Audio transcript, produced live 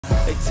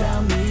They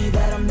tell me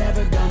that I'm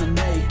never gonna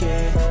make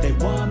it. They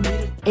want me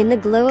to... In the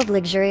glow of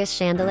luxurious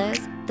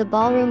chandeliers, the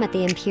ballroom at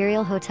the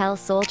Imperial Hotel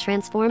Seoul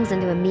transforms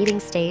into a meeting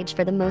stage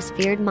for the most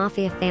feared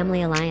mafia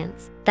family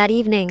alliance. That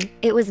evening,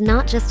 it was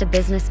not just a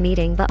business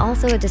meeting but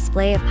also a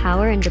display of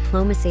power and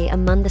diplomacy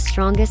among the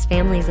strongest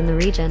families in the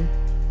region.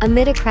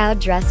 Amid a crowd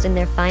dressed in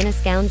their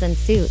finest gowns and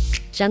suits,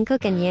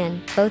 Jungkook and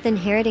Yin, both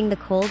inheriting the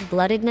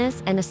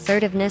cold-bloodedness and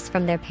assertiveness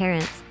from their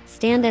parents,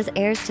 stand as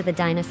heirs to the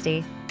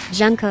dynasty.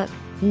 Jungkook,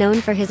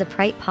 known for his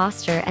upright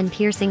posture and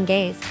piercing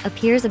gaze,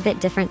 appears a bit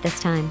different this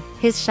time.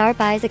 His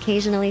sharp eyes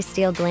occasionally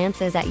steal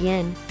glances at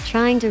Yin,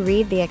 trying to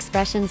read the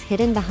expressions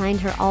hidden behind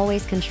her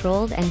always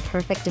controlled and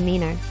perfect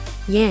demeanor.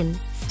 Yin,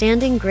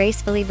 standing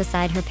gracefully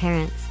beside her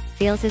parents,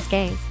 feels his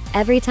gaze.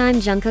 Every time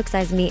Jungkook's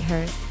eyes meet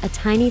hers, a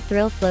tiny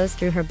thrill flows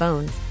through her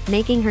bones,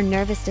 making her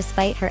nervous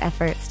despite her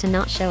efforts to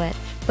not show it.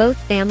 Both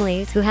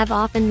families, who have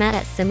often met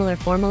at similar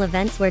formal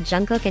events where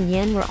Jungkook and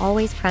Yin were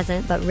always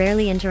present but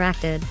rarely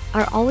interacted,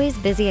 are always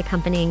busy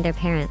accompanying their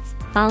parents,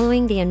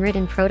 following the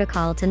unwritten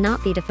protocol to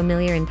not be too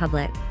familiar in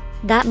public.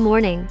 That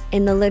morning,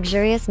 in the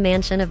luxurious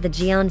mansion of the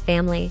Jeon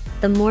family,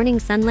 the morning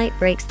sunlight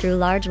breaks through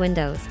large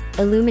windows,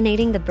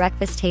 illuminating the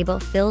breakfast table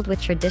filled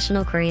with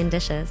traditional Korean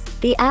dishes.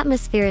 The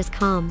atmosphere is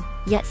calm,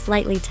 yet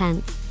slightly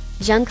tense.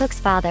 Jungkook's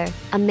father,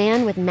 a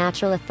man with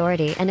natural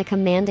authority and a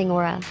commanding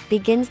aura,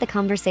 begins the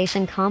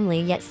conversation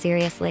calmly yet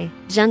seriously.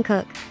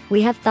 Jungkook,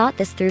 we have thought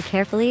this through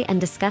carefully and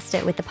discussed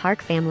it with the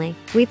Park family.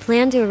 We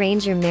plan to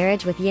arrange your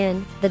marriage with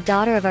Yin, the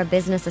daughter of our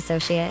business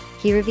associate,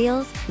 he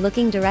reveals,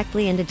 looking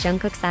directly into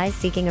Jungkook's eyes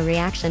seeking a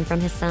reaction from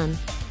his son.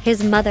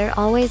 His mother,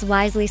 always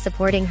wisely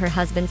supporting her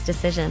husband's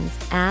decisions,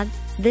 adds,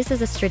 "This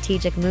is a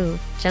strategic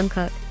move,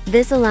 Jungkook.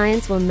 This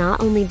alliance will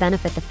not only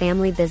benefit the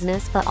family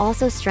business but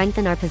also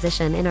strengthen our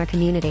position in our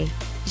community."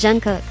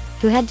 Jungkook,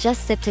 who had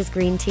just sipped his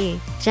green tea,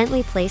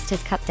 gently placed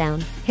his cup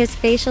down. His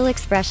facial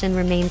expression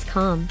remains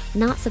calm,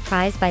 not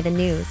surprised by the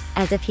news,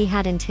 as if he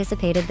had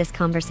anticipated this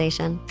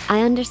conversation. "I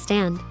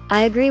understand.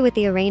 I agree with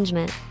the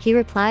arrangement," he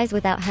replies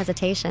without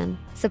hesitation,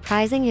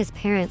 surprising his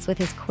parents with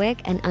his quick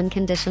and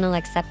unconditional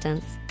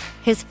acceptance.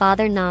 His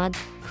father nods,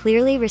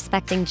 clearly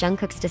respecting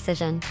Jungkook's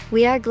decision.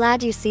 "We are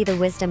glad you see the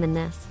wisdom in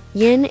this.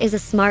 Yin is a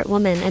smart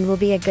woman and will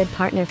be a good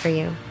partner for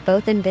you,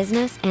 both in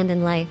business and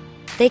in life."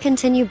 They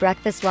continue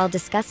breakfast while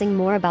discussing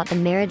more about the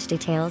marriage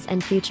details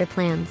and future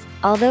plans.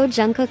 Although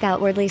Jungkook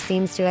outwardly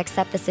seems to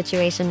accept the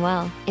situation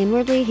well,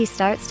 inwardly he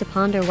starts to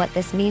ponder what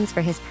this means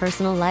for his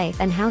personal life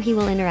and how he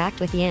will interact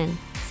with Yin,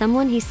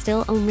 someone he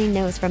still only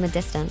knows from a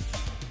distance.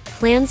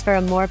 Plans for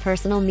a more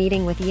personal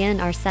meeting with Yin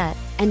are set,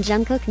 and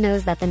Jungkook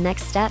knows that the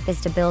next step is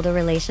to build a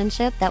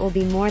relationship that will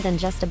be more than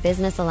just a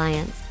business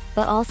alliance,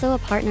 but also a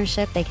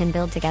partnership they can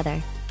build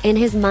together. In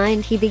his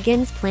mind, he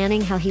begins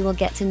planning how he will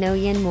get to know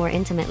Yin more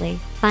intimately.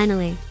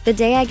 Finally, the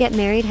day I get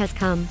married has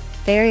come.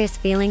 Various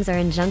feelings are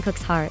in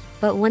Jungkook's heart,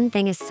 but one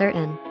thing is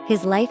certain: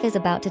 his life is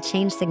about to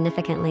change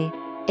significantly.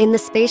 In the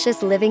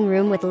spacious living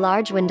room with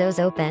large windows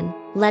open,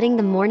 letting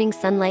the morning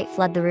sunlight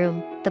flood the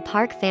room, the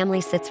Park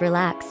family sits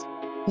relaxed.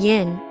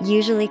 Yin,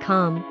 usually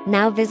calm,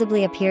 now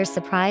visibly appears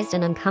surprised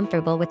and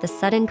uncomfortable with the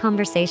sudden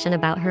conversation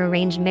about her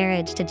arranged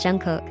marriage to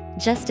Jungkook,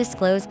 just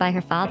disclosed by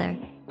her father.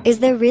 "Is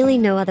there really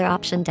no other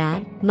option,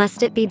 Dad?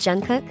 Must it be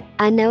Jungkook?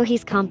 I know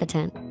he's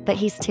competent, but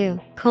he's too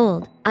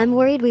cold. I'm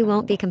worried we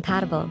won't be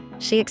compatible,"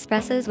 she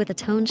expresses with a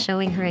tone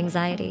showing her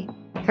anxiety.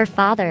 Her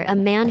father, a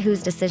man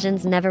whose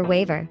decisions never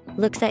waver,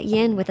 looks at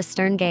Yin with a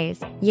stern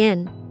gaze.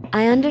 "Yin,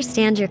 I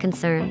understand your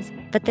concerns,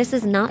 but this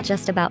is not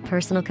just about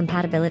personal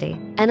compatibility.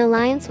 An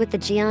alliance with the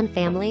Jeon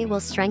family will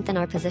strengthen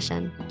our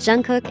position.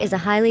 Jungkook is a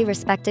highly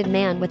respected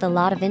man with a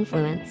lot of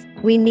influence.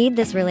 We need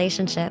this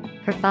relationship,"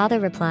 her father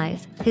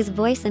replies, his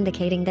voice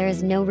indicating there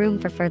is no room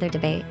for further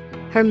debate.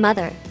 Her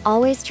mother,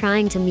 always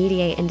trying to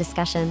mediate in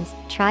discussions,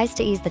 tries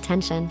to ease the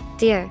tension.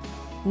 "Dear,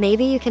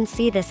 maybe you can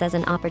see this as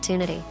an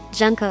opportunity.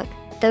 Jungkook,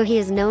 though he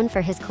is known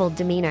for his cold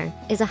demeanor,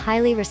 is a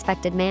highly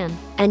respected man,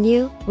 and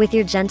you, with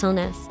your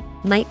gentleness,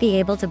 might be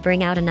able to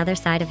bring out another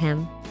side of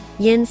him."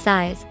 Yin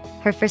sighs,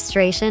 her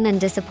frustration and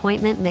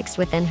disappointment mixed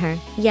within her.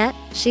 Yet,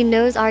 she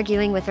knows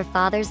arguing with her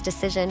father's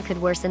decision could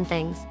worsen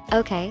things.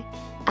 "Okay,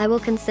 I will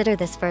consider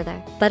this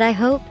further. But I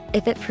hope,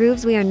 if it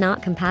proves we are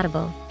not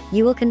compatible,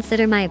 you will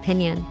consider my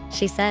opinion,"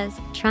 she says,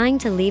 trying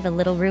to leave a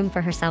little room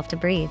for herself to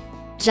breathe.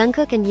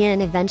 Jungkook and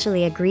Yin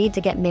eventually agreed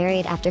to get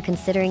married after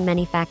considering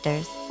many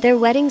factors. Their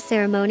wedding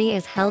ceremony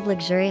is held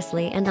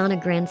luxuriously and on a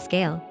grand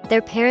scale.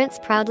 Their parents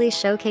proudly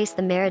showcase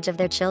the marriage of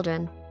their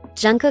children.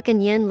 Jungkook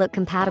and Yin look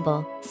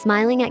compatible,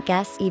 smiling at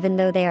guests even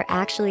though they are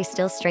actually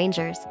still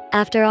strangers.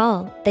 After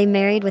all, they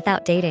married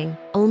without dating,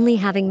 only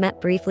having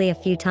met briefly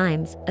a few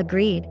times,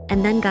 agreed,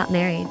 and then got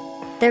married.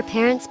 Their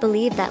parents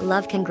believe that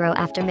love can grow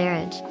after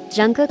marriage.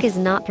 Jungkook is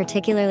not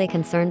particularly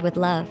concerned with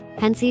love,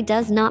 hence he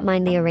does not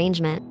mind the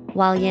arrangement,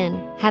 while Yin,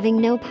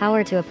 having no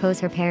power to oppose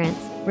her parents,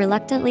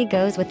 reluctantly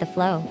goes with the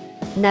flow.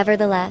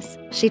 Nevertheless,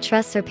 she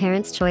trusts her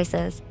parents'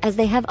 choices, as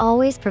they have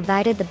always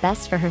provided the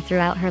best for her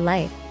throughout her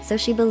life, so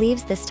she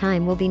believes this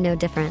time will be no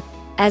different.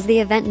 As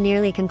the event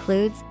nearly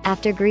concludes,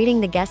 after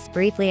greeting the guests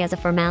briefly as a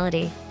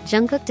formality,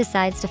 Jungkook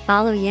decides to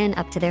follow Yin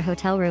up to their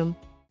hotel room.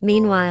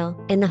 Meanwhile,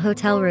 in the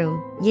hotel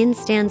room, Yin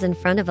stands in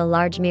front of a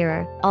large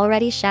mirror,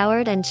 already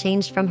showered and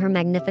changed from her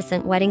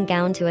magnificent wedding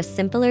gown to a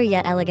simpler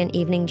yet elegant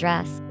evening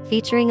dress,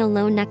 featuring a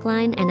low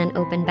neckline and an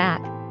open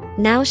back.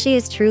 Now she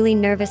is truly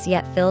nervous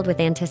yet filled with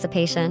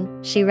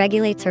anticipation. She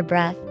regulates her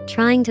breath,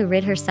 trying to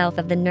rid herself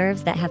of the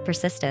nerves that have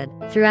persisted.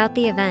 Throughout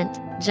the event,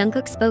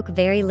 Jungkook spoke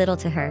very little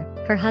to her.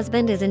 Her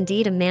husband is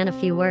indeed a man of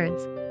few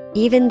words.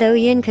 Even though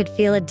Yin could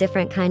feel a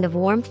different kind of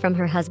warmth from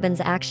her husband's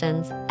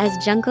actions, as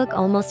Jungkook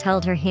almost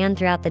held her hand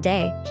throughout the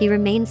day, he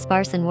remained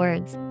sparse in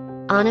words.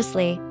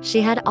 Honestly, she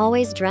had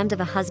always dreamed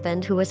of a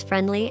husband who was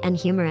friendly and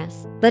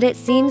humorous. But it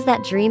seems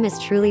that dream is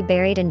truly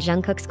buried in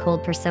Jungkook's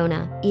cold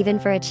persona. Even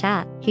for a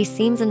chat, he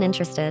seems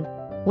uninterested.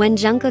 When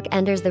Jungkook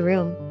enters the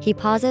room, he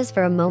pauses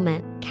for a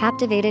moment,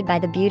 captivated by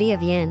the beauty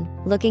of Yin,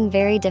 looking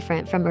very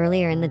different from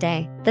earlier in the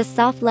day. The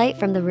soft light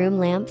from the room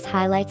lamps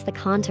highlights the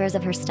contours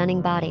of her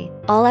stunning body.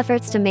 All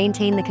efforts to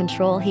maintain the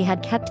control he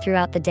had kept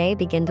throughout the day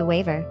begin to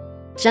waver.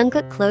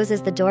 Jungkook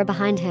closes the door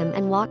behind him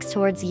and walks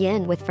towards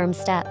Yin with firm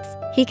steps.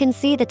 He can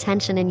see the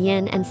tension in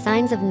Yin and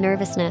signs of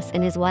nervousness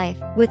in his wife.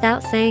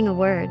 Without saying a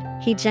word,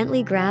 he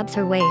gently grabs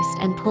her waist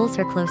and pulls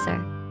her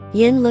closer.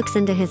 Yin looks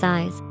into his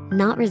eyes,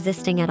 not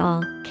resisting at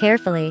all.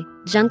 Carefully,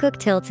 Jungkook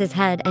tilts his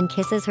head and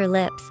kisses her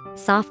lips,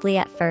 softly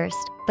at first,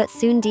 but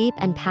soon deep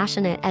and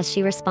passionate as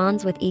she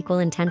responds with equal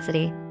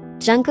intensity.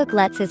 Jungkook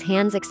lets his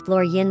hands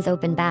explore Yin's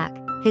open back,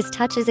 his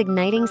touches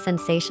igniting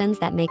sensations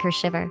that make her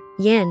shiver.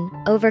 Yin,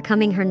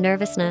 overcoming her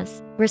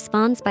nervousness,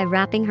 responds by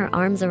wrapping her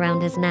arms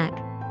around his neck.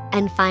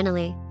 And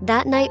finally,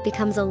 that night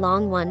becomes a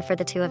long one for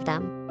the two of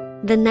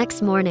them. The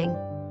next morning,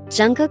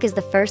 Jungkook is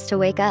the first to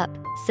wake up,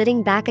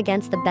 sitting back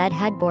against the bed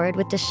headboard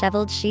with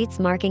disheveled sheets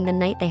marking the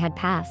night they had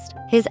passed.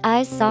 His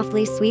eyes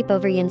softly sweep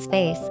over Yin's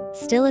face,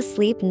 still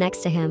asleep next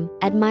to him,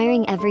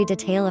 admiring every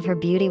detail of her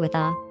beauty with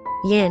awe.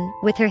 Yin,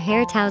 with her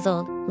hair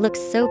tousled, looks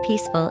so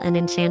peaceful and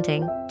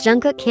enchanting.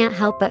 Jungkook can't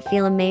help but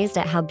feel amazed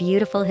at how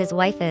beautiful his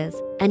wife is,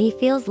 and he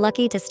feels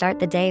lucky to start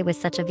the day with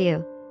such a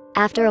view.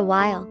 After a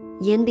while,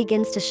 Yin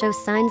begins to show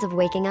signs of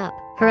waking up.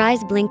 Her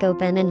eyes blink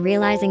open and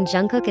realizing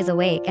Jungkook is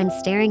awake and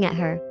staring at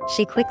her,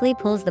 she quickly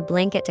pulls the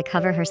blanket to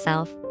cover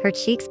herself, her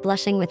cheeks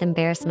blushing with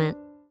embarrassment.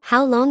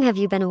 "How long have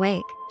you been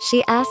awake?"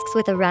 she asks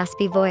with a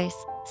raspy voice,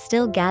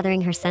 still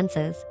gathering her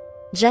senses.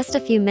 "Just a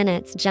few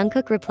minutes,"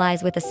 Jungkook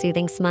replies with a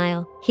soothing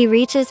smile. He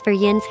reaches for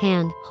Yin's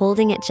hand,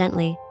 holding it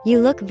gently. "You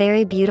look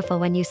very beautiful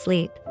when you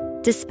sleep."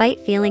 Despite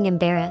feeling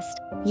embarrassed,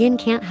 Yin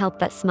can't help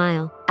but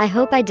smile. "I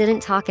hope I didn't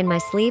talk in my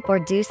sleep or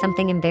do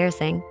something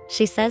embarrassing,"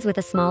 she says with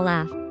a small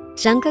laugh.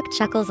 Jungkook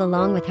chuckles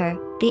along with her,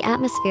 the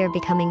atmosphere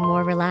becoming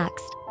more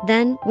relaxed.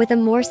 Then, with a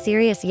more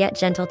serious yet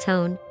gentle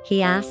tone,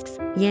 he asks,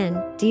 "Yin,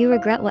 do you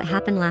regret what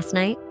happened last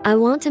night? I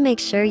want to make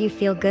sure you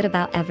feel good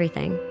about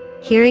everything."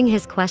 Hearing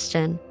his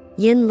question,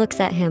 Yin looks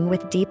at him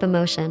with deep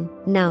emotion.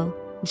 "No,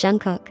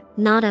 Jungkook,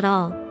 not at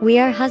all. We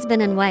are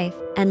husband and wife,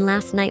 and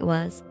last night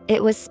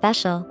it was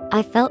special.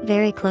 I felt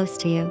very close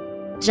to you."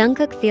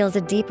 Jungkook feels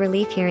a deep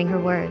relief hearing her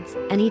words,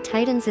 and he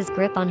tightens his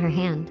grip on her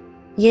hand.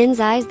 Yin's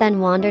eyes then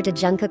wander to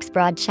Jungkook's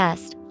broad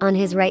chest, on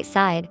his right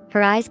side,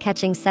 her eyes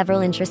catching several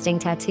interesting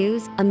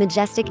tattoos, a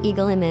majestic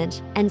eagle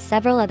image, and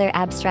several other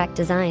abstract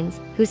designs,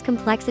 whose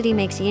complexity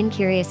makes Yin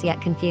curious yet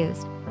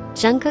confused.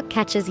 Jungkook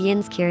catches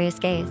Yin's curious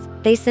gaze.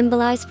 "They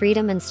symbolize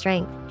freedom and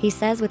strength," he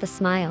says with a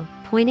smile,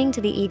 pointing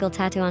to the eagle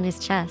tattoo on his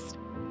chest.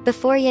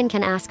 Before Yin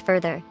can ask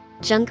further,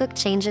 Jungkook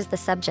changes the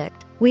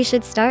subject. "We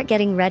should start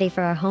getting ready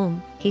for our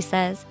home," he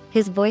says,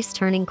 his voice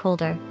turning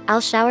colder. "I'll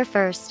shower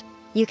first.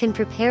 You can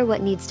prepare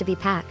what needs to be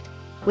packed."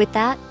 With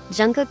that,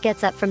 Jungkook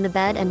gets up from the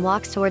bed and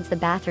walks towards the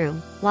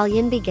bathroom, while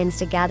Yin begins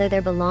to gather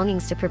their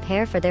belongings to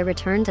prepare for their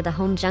return to the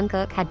home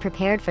Jungkook had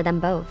prepared for them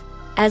both.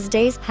 As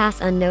days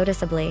pass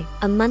unnoticeably,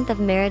 a month of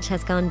marriage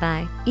has gone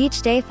by.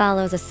 Each day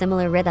follows a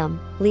similar rhythm,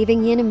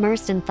 leaving Yin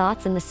immersed in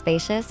thoughts in the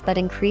spacious but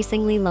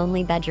increasingly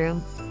lonely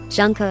bedroom.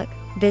 Jungkook,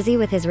 busy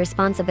with his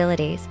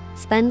responsibilities,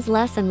 spends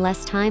less and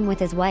less time with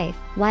his wife,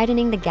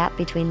 widening the gap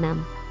between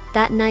them.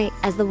 That night,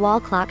 as the wall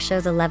clock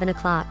shows 11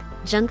 o'clock,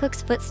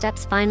 Jungkook's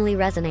footsteps finally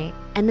resonate,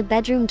 and the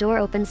bedroom door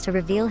opens to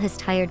reveal his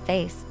tired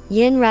face.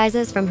 Yin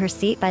rises from her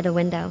seat by the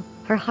window,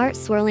 her heart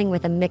swirling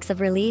with a mix of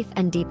relief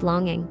and deep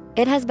longing.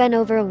 It has been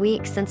over a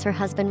week since her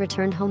husband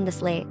returned home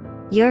this late.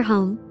 "You're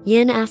home?"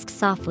 Yin asks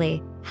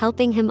softly,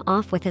 helping him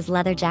off with his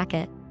leather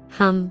jacket.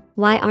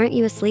 Why aren't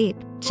you asleep?"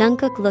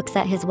 Jungkook looks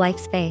at his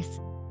wife's face.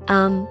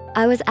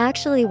 I was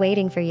actually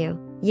waiting for you,"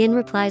 Yin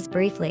replies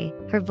briefly,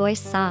 her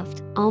voice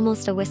soft,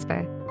 almost a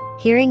whisper.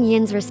 Hearing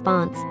Yin's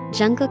response,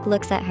 Jungkook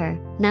looks at her,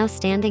 now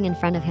standing in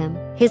front of him.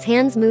 His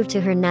hands move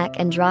to her neck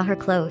and draw her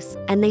close,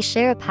 and they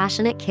share a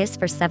passionate kiss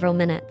for several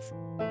minutes.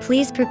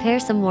 "Please prepare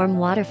some warm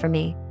water for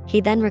me,"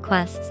 he then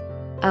requests.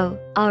 "Oh,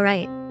 all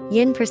right."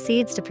 Yin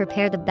proceeds to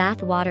prepare the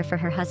bath water for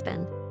her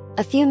husband.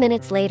 A few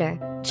minutes later,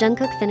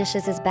 Jungkook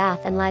finishes his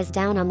bath and lies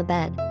down on the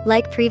bed.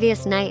 Like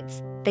previous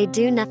nights, they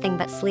do nothing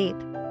but sleep.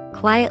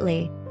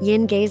 Quietly,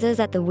 Yin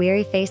gazes at the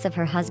weary face of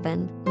her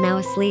husband, now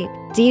asleep.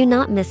 Do you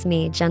not miss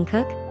me,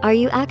 Jungkook? Are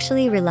you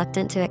actually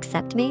reluctant to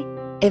accept me?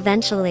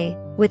 Eventually,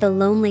 with a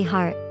lonely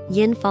heart,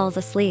 Yin falls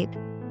asleep.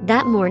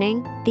 That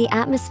morning, the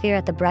atmosphere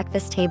at the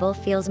breakfast table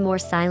feels more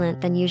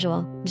silent than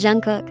usual.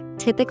 Jungkook,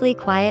 typically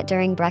quiet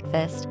during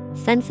breakfast,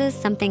 senses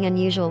something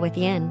unusual with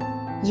Yin.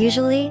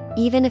 Usually,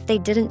 even if they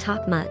didn't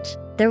talk much,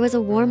 there was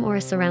a warm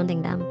aura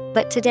surrounding them.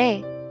 But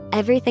today,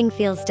 everything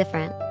feels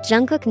different.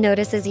 Jungkook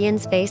notices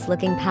Yin's face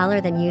looking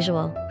paler than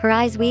usual, her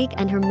eyes weak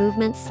and her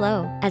movements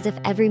slow, as if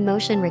every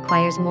motion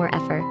requires more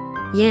effort.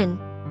 Yin,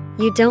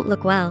 you don't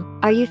look well.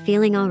 Are you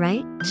feeling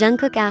alright?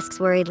 Jungkook asks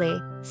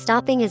worriedly,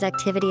 stopping his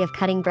activity of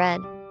cutting bread.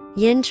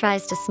 Yin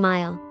tries to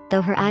smile,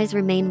 though her eyes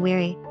remain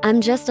weary.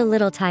 I'm just a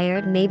little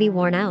tired, maybe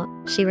worn out,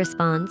 she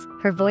responds,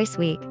 her voice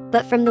weak.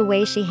 But from the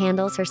way she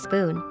handles her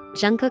spoon,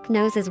 Jungkook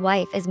knows his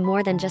wife is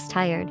more than just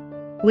tired.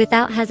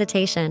 Without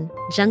hesitation,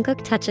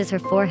 Jungkook touches her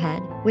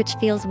forehead, which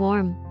feels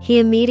warm. He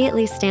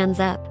immediately stands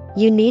up.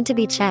 You need to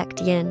be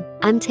checked, Yin.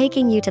 I'm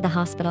taking you to the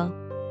hospital.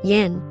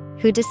 Yin,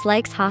 who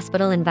dislikes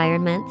hospital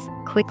environments,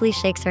 quickly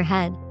shakes her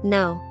head.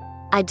 No,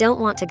 I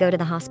don't want to go to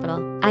the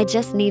hospital. I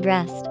just need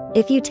rest.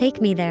 If you take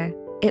me there,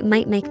 it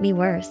might make me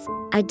worse.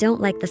 I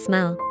don't like the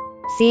smell.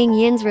 Seeing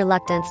Yin's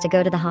reluctance to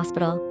go to the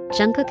hospital,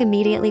 Jungkook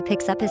immediately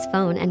picks up his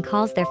phone and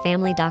calls their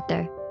family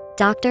doctor.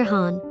 Dr.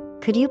 Han,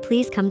 could you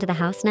please come to the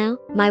house now?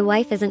 My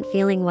wife isn't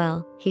feeling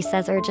well, he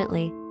says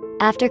urgently.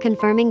 After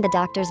confirming the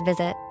doctor's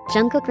visit,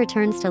 Jungkook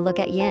returns to look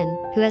at Yin,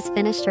 who has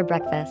finished her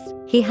breakfast.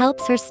 He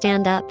helps her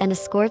stand up and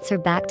escorts her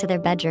back to their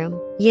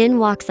bedroom. Yin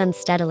walks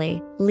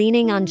unsteadily,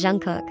 leaning on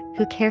Jungkook,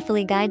 who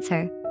carefully guides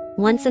her.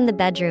 Once in the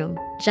bedroom,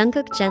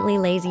 Jungkook gently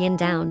lays Yin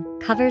down,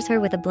 covers her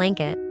with a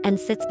blanket, and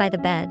sits by the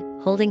bed,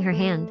 holding her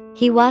hand.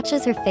 He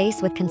watches her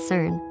face with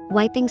concern,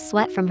 wiping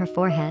sweat from her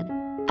forehead.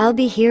 I'll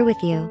be here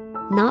with you,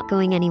 not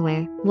going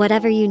anywhere.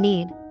 Whatever you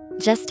need,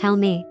 just tell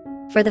me.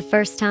 For the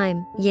first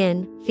time,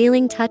 Yin,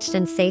 feeling touched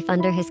and safe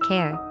under his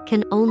care,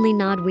 can only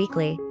nod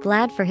weakly,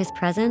 glad for his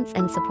presence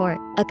and support.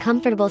 A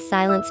comfortable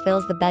silence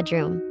fills the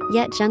bedroom,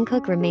 yet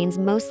Jungkook remains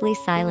mostly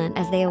silent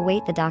as they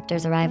await the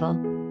doctor's arrival.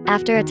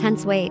 After a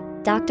tense wait,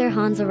 Dr.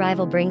 Han's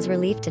arrival brings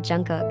relief to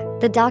Jungkook.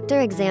 The doctor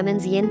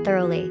examines Yin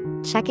thoroughly,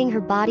 checking her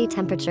body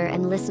temperature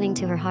and listening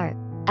to her heart.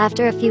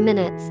 After a few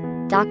minutes,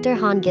 Dr.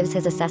 Han gives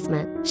his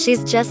assessment.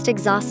 She's just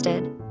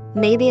exhausted,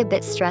 maybe a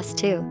bit stressed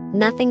too.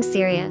 Nothing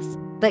serious,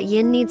 but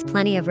Yin needs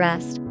plenty of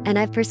rest, and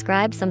I've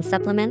prescribed some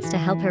supplements to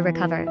help her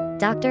recover,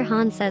 Dr.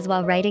 Han says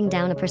while writing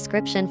down a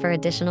prescription for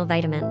additional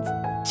vitamins.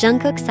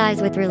 Jungkook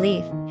sighs with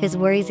relief, his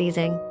worries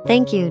easing.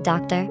 Thank you,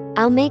 doctor.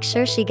 I'll make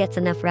sure she gets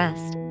enough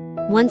rest.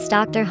 Once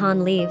Dr.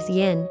 Han leaves,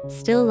 Yin,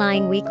 still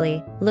lying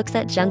weakly, looks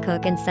at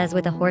Jungkook and says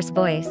with a hoarse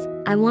voice,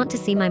 I want to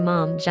see my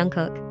mom,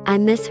 Jungkook. I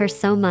miss her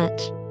so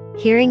much.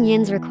 Hearing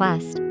Yin's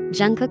request,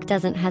 Jungkook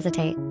doesn't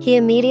hesitate. He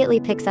immediately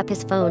picks up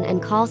his phone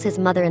and calls his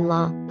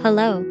mother-in-law.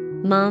 Hello,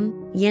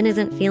 Mom, Yin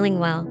isn't feeling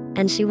well,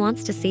 and she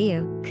wants to see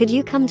you. Could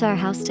you come to our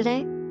house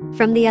today?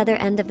 From the other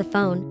end of the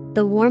phone,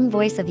 the warm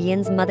voice of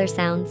Yin's mother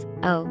sounds,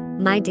 Oh,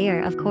 my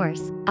dear, of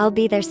course. I'll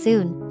be there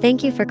soon.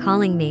 Thank you for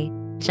calling me,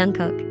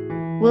 Jungkook.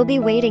 We'll be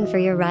waiting for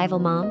your arrival,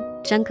 Mom,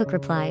 Jungkook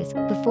replies,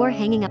 before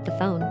hanging up the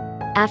phone.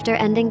 After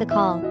ending the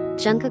call,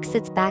 Jungkook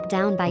sits back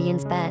down by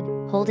Yin's bed,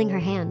 holding her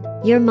hand.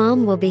 Your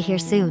mom will be here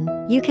soon.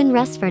 You can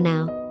rest for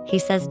now, he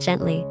says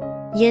gently.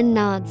 Yin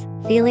nods,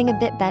 feeling a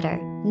bit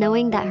better,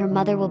 knowing that her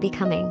mother will be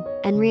coming,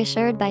 and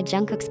reassured by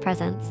Jungkook's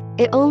presence.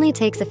 It only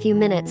takes a few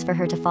minutes for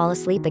her to fall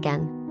asleep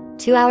again.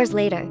 2 hours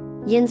later,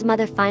 Yin's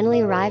mother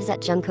finally arrives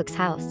at Jungkook's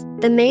house.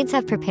 The maids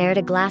have prepared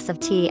a glass of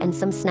tea and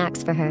some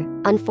snacks for her.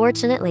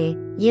 Unfortunately,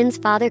 Yin's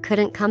father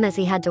couldn't come as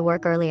he had to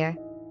work earlier.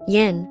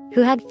 Yin,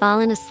 who had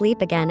fallen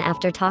asleep again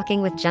after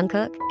talking with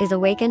Jungkook, is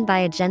awakened by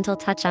a gentle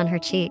touch on her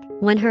cheek.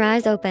 When her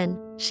eyes open,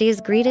 she is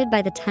greeted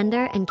by the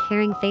tender and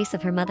caring face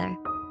of her mother.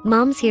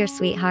 Mom's here,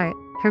 sweetheart,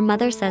 her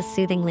mother says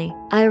soothingly.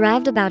 I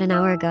arrived about an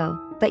hour ago,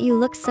 but you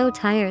look so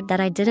tired that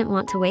I didn't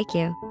want to wake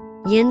you.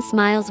 Yin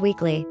smiles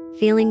weakly,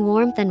 feeling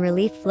warmth and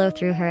relief flow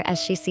through her as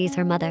she sees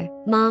her mother.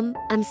 Mom,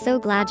 I'm so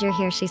glad you're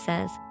here, she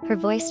says, her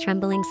voice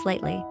trembling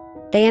slightly.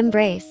 They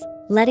embrace,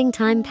 letting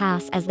time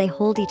pass as they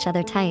hold each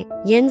other tight.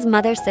 Yin's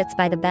mother sits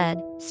by the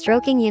bed,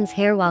 stroking Yin's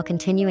hair while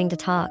continuing to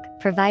talk,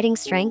 providing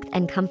strength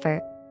and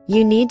comfort.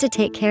 You need to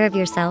take care of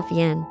yourself,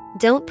 Yin.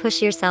 Don't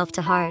push yourself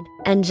too hard.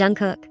 And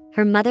Jungkook,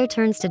 her mother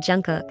turns to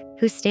Jungkook,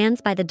 who stands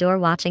by the door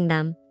watching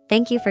them.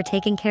 Thank you for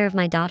taking care of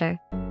my daughter.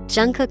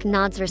 Jungkook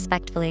nods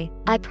respectfully.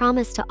 I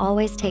promise to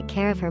always take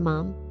care of her,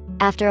 Mom.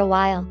 After a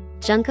while,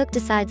 Jungkook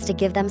decides to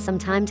give them some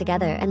time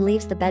together and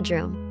leaves the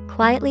bedroom,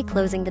 quietly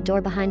closing the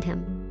door behind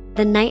him.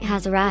 The night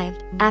has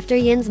arrived. After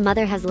Yin's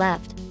mother has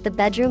left, the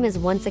bedroom is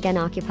once again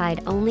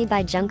occupied only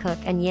by Jungkook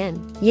and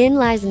Yin. Yin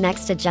lies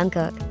next to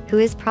Jungkook, who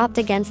is propped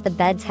against the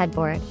bed's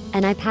headboard,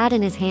 an iPad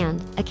in his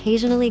hand,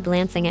 occasionally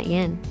glancing at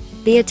Yin.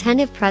 The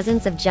attentive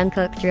presence of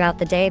Jungkook throughout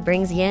the day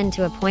brings Yin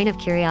to a point of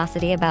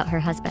curiosity about her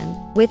husband.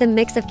 With a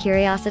mix of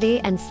curiosity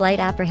and slight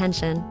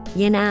apprehension,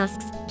 Yin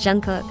asks,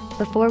 Jungkook,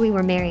 before we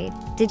were married,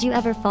 did you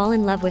ever fall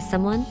in love with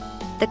someone?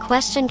 The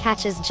question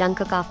catches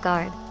Jungkook off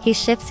guard. He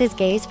shifts his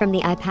gaze from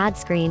the iPad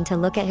screen to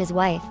look at his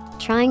wife,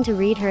 trying to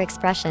read her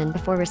expression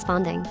before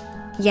responding.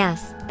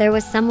 Yes, there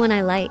was someone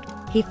I liked,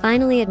 he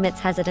finally admits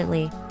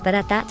hesitantly, but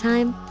at that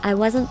time, I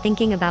wasn't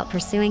thinking about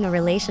pursuing a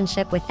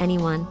relationship with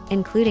anyone,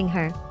 including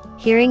her.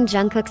 Hearing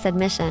Jungkook's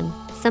admission,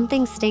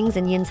 something stings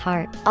in Yin's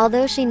heart.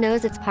 Although she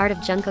knows it's part of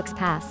Jungkook's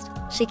past,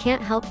 she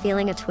can't help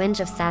feeling a twinge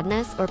of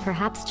sadness or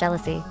perhaps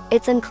jealousy.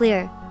 It's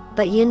unclear,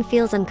 but Yin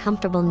feels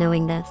uncomfortable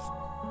knowing this.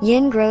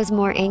 Yin grows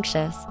more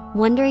anxious,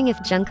 wondering if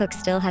Jungkook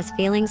still has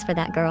feelings for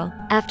that girl.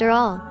 After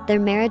all, their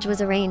marriage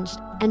was arranged,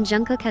 and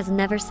Jungkook has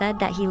never said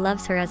that he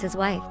loves her as his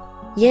wife.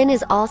 Yin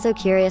is also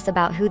curious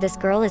about who this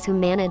girl is who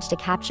managed to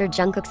capture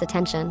Jungkook's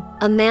attention.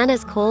 A man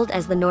as cold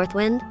as the north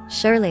wind?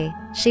 Surely,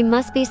 she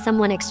must be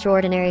someone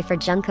extraordinary for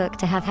Jungkook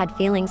to have had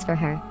feelings for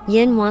her.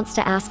 Yin wants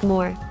to ask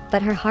more,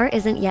 but her heart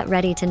isn't yet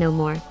ready to know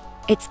more.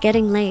 It's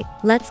getting late,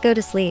 let's go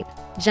to sleep,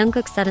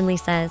 Jungkook suddenly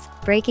says,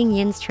 breaking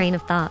Yin's train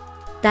of thought.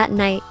 That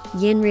night,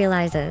 Yin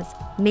realizes,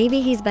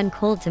 maybe he's been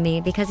cold to me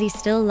because he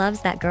still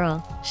loves that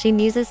girl. She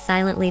muses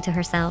silently to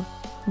herself.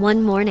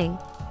 One morning,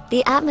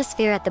 the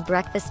atmosphere at the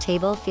breakfast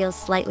table feels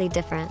slightly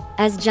different.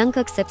 As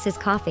Jungkook sips his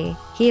coffee,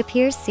 he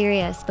appears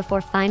serious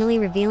before finally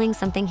revealing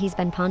something he's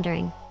been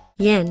pondering.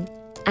 Yin,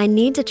 I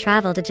need to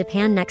travel to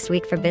Japan next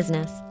week for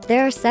business.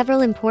 There are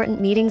several important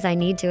meetings I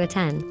need to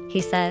attend,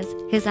 he says,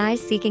 his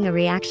eyes seeking a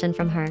reaction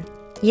from her.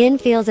 Yin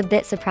feels a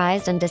bit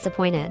surprised and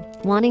disappointed,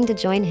 wanting to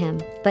join him,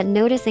 but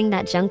noticing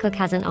that Jungkook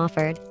hasn't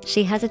offered,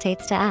 she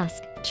hesitates to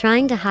ask.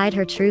 Trying to hide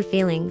her true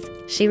feelings,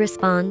 she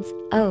responds,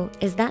 "Oh,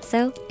 is that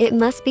so? It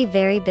must be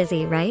very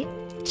busy, right?"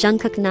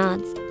 Jungkook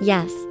nods.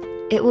 Yes,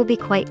 it will be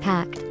quite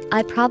packed.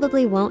 I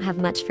probably won't have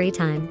much free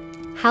time.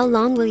 How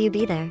long will you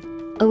be there?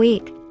 A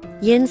week.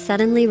 Yin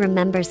suddenly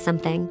remembers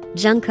something.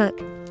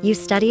 Jungkook, you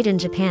studied in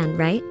Japan,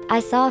 right? I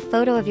saw a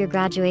photo of your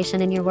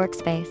graduation in your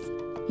workspace.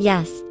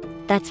 Yes.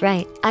 That's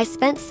right. I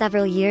spent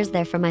several years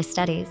there for my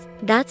studies.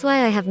 That's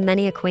why I have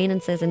many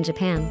acquaintances in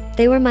Japan.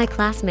 They were my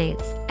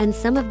classmates, and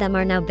some of them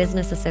are now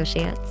business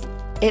associates.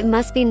 It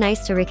must be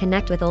nice to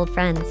reconnect with old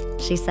friends,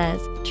 she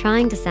says,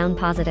 trying to sound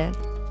positive.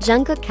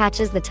 Jungkook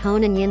catches the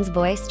tone in Yin's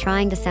voice,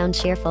 trying to sound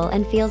cheerful,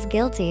 and feels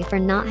guilty for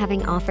not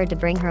having offered to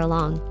bring her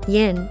along.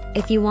 Yin,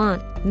 if you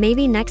want,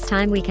 maybe next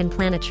time we can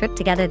plan a trip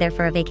together there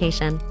for a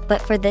vacation.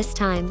 But for this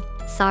time,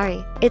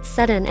 sorry. It's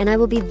sudden and I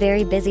will be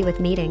very busy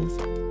with meetings.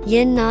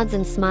 Yin nods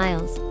and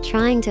smiles,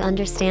 trying to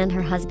understand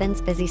her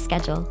husband's busy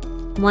schedule.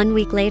 1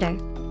 week later,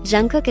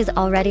 Jungkook is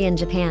already in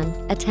Japan,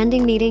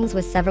 attending meetings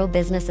with several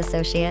business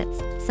associates,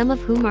 some of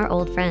whom are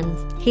old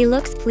friends. He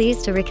looks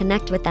pleased to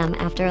reconnect with them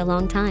after a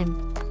long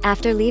time.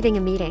 After leaving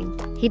a meeting,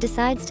 he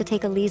decides to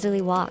take a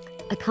leisurely walk,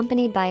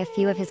 accompanied by a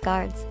few of his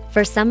guards.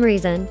 For some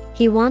reason,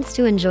 he wants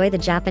to enjoy the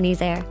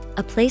Japanese air,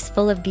 a place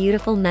full of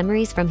beautiful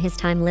memories from his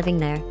time living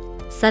there.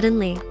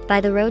 Suddenly, by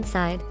the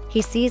roadside,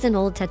 he sees an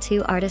old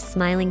tattoo artist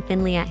smiling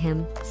thinly at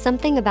him.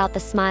 Something about the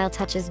smile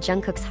touches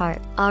Jungkook's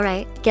heart.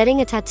 Alright,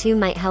 getting a tattoo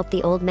might help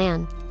the old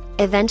man.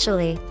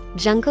 Eventually,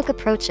 Jungkook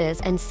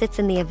approaches and sits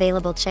in the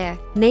available chair.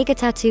 Make a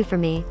tattoo for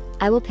me.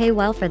 I will pay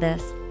well for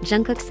this,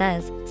 Jungkook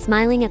says,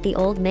 smiling at the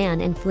old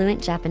man in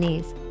fluent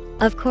Japanese.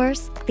 Of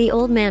course, the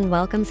old man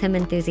welcomes him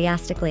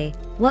enthusiastically.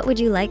 What would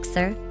you like,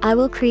 sir? I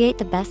will create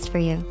the best for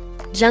you.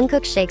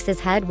 Jungkook shakes his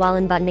head while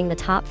unbuttoning the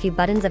top few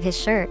buttons of his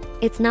shirt.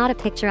 It's not a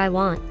picture I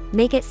want.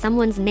 Make it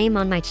someone's name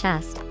on my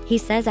chest, he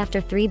says after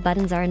 3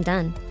 buttons are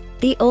undone.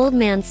 The old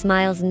man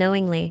smiles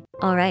knowingly.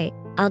 Alright,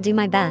 I'll do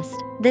my best.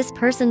 This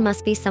person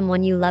must be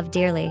someone you love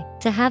dearly,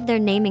 to have their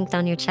name inked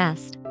on your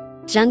chest.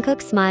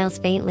 Jungkook smiles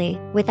faintly,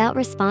 without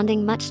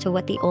responding much to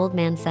what the old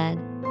man said.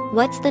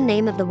 What's the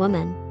name of the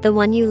woman? The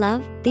one you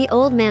love? The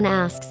old man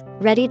asks,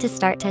 ready to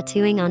start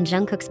tattooing on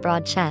Jungkook's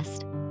broad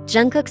chest.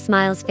 Jungkook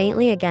smiles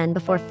faintly again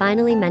before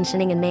finally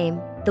mentioning a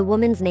name. The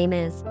woman's name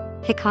is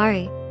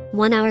Hikari.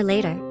 1 hour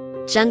later,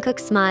 Jungkook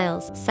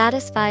smiles,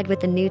 satisfied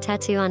with the new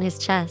tattoo on his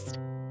chest.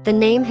 The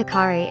name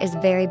Hikari is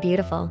very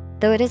beautiful.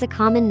 Though it is a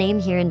common name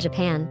here in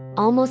Japan,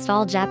 almost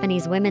all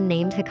Japanese women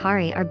named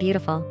Hikari are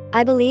beautiful.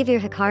 I believe your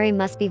Hikari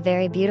must be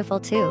very beautiful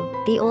too,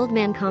 the old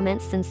man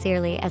comments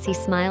sincerely as he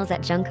smiles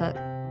at Jungkook.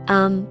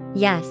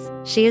 Yes,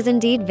 she is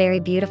indeed very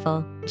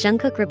beautiful,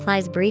 Jungkook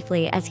replies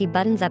briefly as he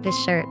buttons up his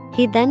shirt.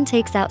 He then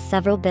takes out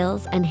several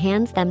bills and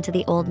hands them to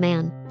the old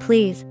man.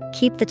 Please,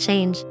 keep the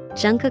change,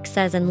 Jungkook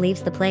says and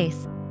leaves the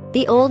place.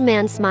 The old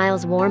man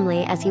smiles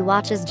warmly as he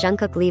watches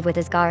Jungkook leave with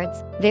his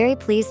guards, very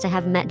pleased to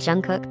have met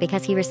Jungkook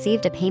because he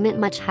received a payment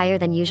much higher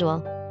than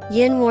usual.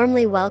 Yin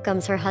warmly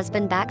welcomes her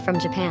husband back from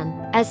Japan.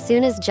 As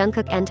soon as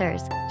Jungkook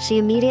enters, she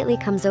immediately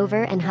comes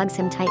over and hugs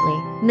him tightly.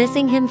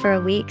 Missing him for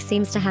a week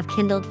seems to have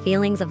kindled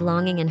feelings of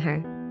longing in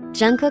her.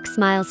 Jungkook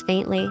smiles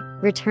faintly,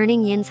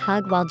 returning Yin's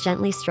hug while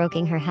gently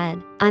stroking her head.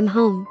 I'm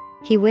home,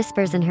 he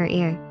whispers in her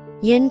ear.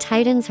 Yin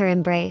tightens her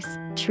embrace,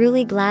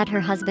 truly glad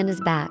her husband is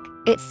back.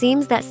 It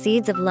seems that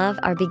seeds of love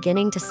are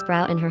beginning to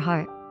sprout in her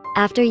heart.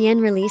 After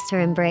Yin released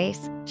her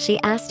embrace, she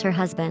asked her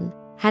husband,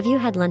 have you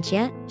had lunch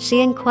yet?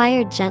 She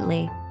inquired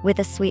gently, with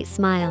a sweet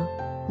smile.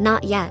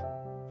 Not yet.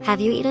 Have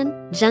you eaten?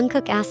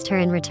 Jungkook asked her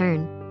in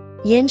return.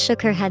 Yin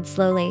shook her head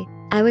slowly,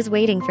 I was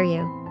waiting for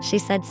you, she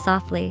said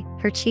softly,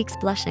 her cheeks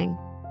blushing.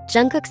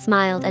 Jungkook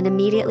smiled and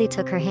immediately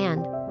took her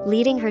hand,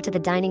 leading her to the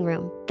dining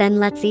room. Then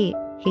let's eat,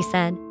 he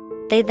said.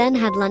 They then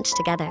had lunch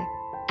together.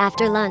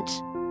 After lunch,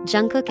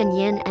 Jungkook and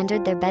Yin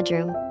entered their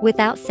bedroom.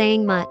 Without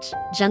saying much,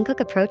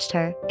 Jungkook approached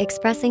her,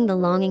 expressing the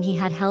longing he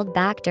had held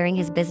back during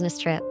his business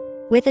trip.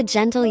 With a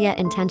gentle yet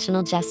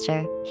intentional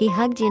gesture, he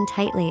hugged Yin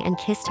tightly and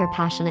kissed her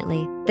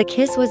passionately. The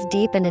kiss was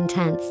deep and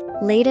intense,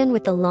 laden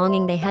with the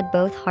longing they had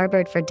both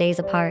harbored for days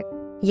apart.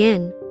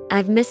 Yin,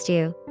 I've missed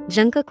you,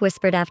 Jungkook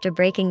whispered after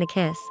breaking the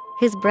kiss,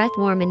 his breath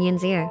warm in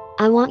Yin's ear.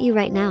 I want you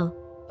right now.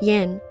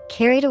 Yin,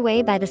 carried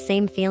away by the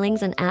same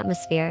feelings and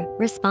atmosphere,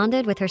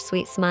 responded with her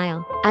sweet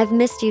smile. I've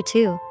missed you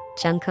too,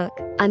 Jungkook.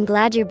 I'm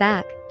glad you're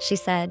back, she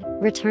said,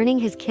 returning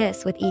his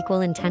kiss with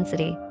equal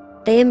intensity.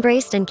 They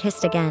embraced and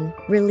kissed again,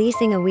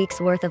 releasing a week's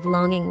worth of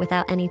longing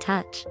without any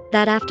touch.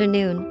 That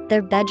afternoon,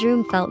 their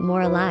bedroom felt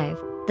more alive,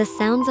 the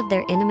sounds of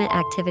their intimate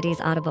activities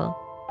audible.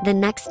 The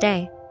next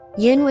day,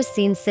 Yin was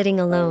seen sitting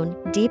alone,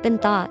 deep in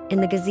thought,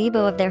 in the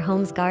gazebo of their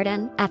home's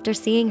garden after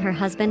seeing her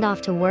husband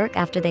off to work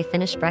after they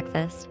finished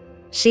breakfast.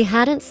 She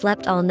hadn't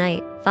slept all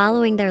night,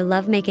 following their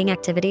lovemaking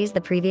activities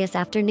the previous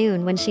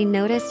afternoon when she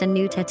noticed a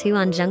new tattoo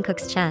on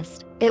Jungkook's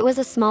chest. It was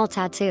a small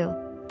tattoo,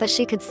 but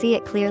she could see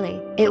it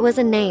clearly. It was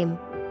a name.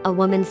 A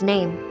woman's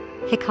name,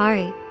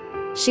 Hikari.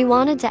 She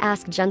wanted to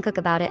ask Jungkook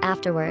about it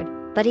afterward,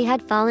 but he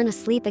had fallen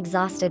asleep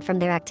exhausted from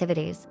their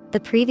activities. The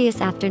previous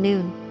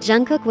afternoon,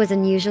 Jungkook was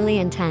unusually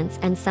intense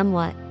and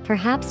somewhat,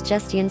 perhaps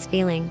just Yin's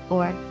feeling,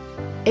 or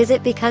is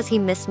it because he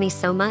missed me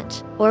so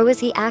much? Or was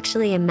he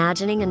actually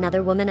imagining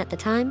another woman at the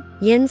time?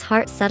 Yin's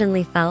heart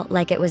suddenly felt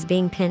like it was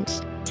being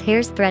pinched,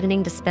 tears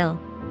threatening to spill.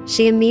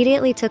 She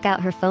immediately took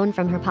out her phone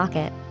from her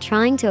pocket,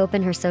 trying to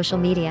open her social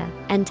media,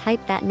 and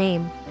typed that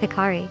name,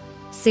 Hikari.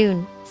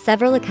 Soon,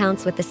 several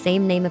accounts with the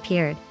same name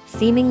appeared,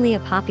 seemingly a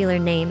popular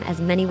name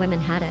as many women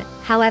had it.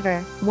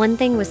 However, one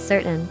thing was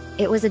certain,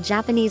 it was a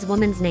Japanese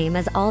woman's name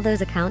as all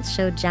those accounts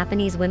showed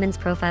Japanese women's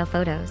profile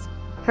photos.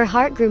 Her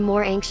heart grew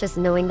more anxious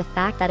knowing the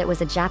fact that it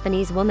was a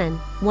Japanese woman,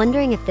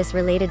 wondering if this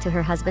related to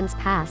her husband's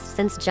past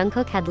since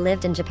Jungkook had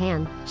lived in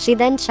Japan. She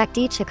then checked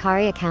each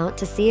Hikari account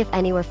to see if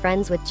any were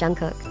friends with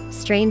Jungkook.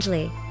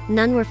 Strangely,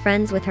 none were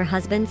friends with her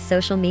husband's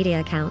social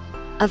media account.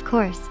 Of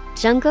course,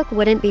 Jungkook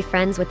wouldn't be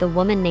friends with the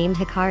woman named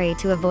Hikari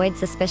to avoid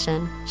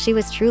suspicion. She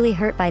was truly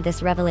hurt by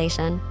this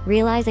revelation,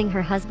 realizing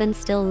her husband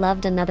still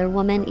loved another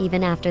woman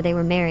even after they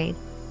were married.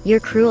 You're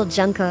cruel,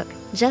 Jungkook,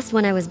 just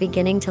when I was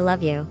beginning to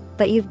love you,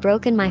 but you've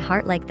broken my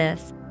heart like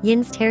this.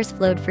 Yin's tears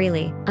flowed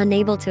freely,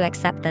 unable to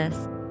accept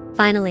this.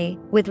 Finally,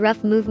 with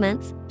rough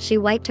movements, she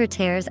wiped her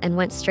tears and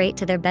went straight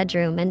to their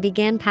bedroom and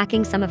began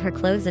packing some of her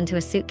clothes into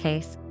a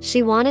suitcase.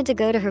 She wanted to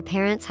go to her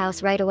parents'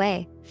 house right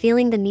away,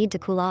 feeling the need to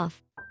cool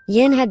off.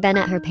 Yin had been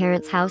at her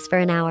parents' house for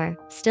an hour,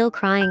 still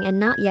crying and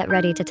not yet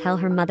ready to tell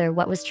her mother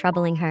what was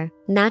troubling her.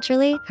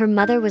 Naturally, her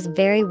mother was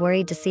very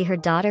worried to see her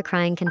daughter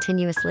crying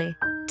continuously.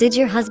 Did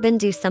your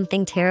husband do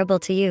something terrible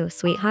to you,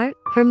 sweetheart?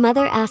 Her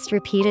mother asked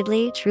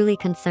repeatedly, truly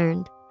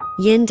concerned.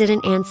 Yin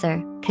didn't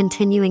answer,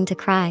 continuing to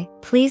cry.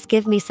 Please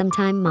give me some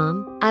time,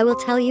 Mom. I will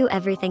tell you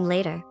everything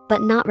later,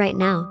 but not right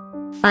now.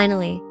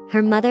 Finally,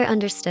 her mother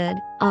understood.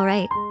 All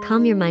right,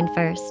 calm your mind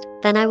first.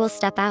 Then I will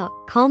step out.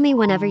 Call me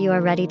whenever you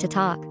are ready to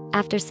talk.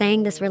 After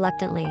saying this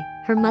reluctantly,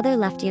 her mother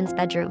left Yin's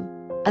bedroom.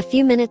 A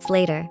few minutes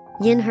later,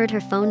 Yin heard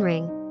her phone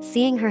ring,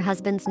 seeing her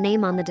husband's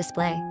name on the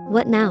display.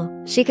 What now?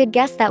 She could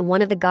guess that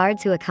one of the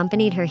guards who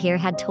accompanied her here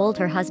had told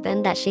her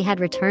husband that she had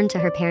returned to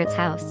her parents'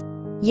 house.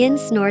 Yin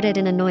snorted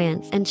in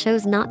annoyance and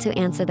chose not to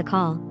answer the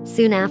call.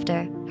 Soon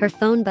after, her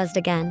phone buzzed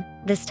again,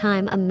 this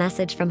time a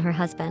message from her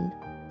husband.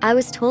 I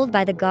was told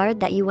by the guard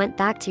that you went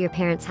back to your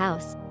parents'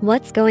 house.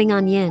 What's going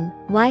on, Yin?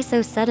 Why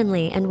so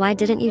suddenly and why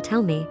didn't you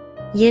tell me?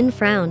 Yin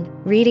frowned,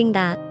 reading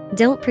that.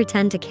 Don't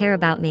pretend to care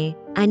about me.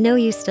 I know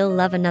you still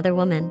love another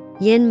woman.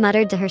 Yin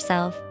muttered to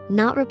herself,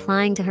 not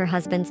replying to her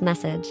husband's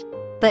message.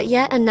 But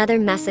yet another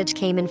message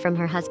came in from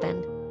her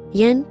husband.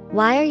 Yin,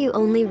 why are you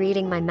only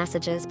reading my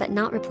messages but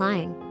not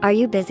replying? Are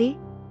you busy?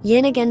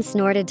 Yin again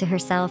snorted to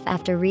herself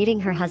after reading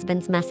her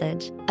husband's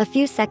message. A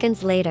few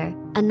seconds later,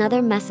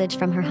 another message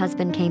from her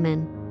husband came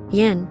in.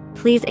 Yin,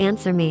 please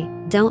answer me.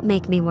 Don't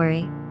make me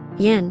worry.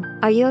 Yin,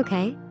 are you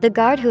okay? The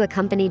guard who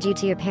accompanied you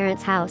to your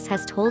parents' house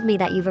has told me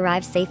that you've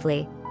arrived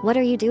safely. What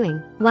are you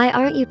doing? Why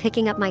aren't you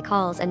picking up my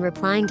calls and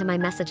replying to my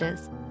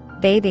messages?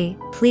 Baby,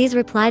 please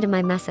reply to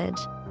my message.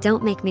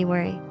 Don't make me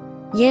worry.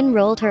 Yin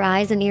rolled her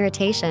eyes in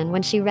irritation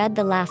when she read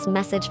the last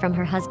message from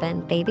her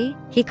husband. Baby?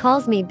 He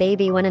calls me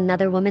baby when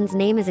another woman's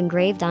name is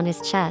engraved on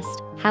his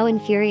chest. How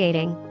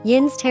infuriating.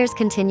 Yin's tears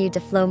continued to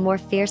flow more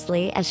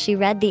fiercely as she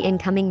read the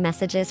incoming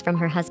messages from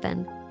her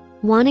husband.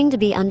 Wanting to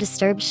be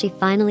undisturbed, she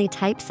finally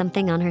typed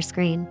something on her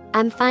screen.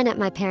 I'm fine at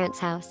my parents'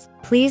 house.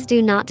 Please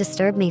do not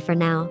disturb me for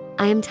now.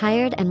 I am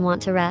tired and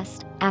want to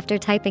rest. After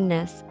typing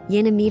this,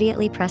 Yin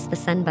immediately pressed the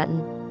send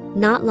button.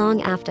 Not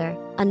long after,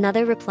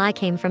 another reply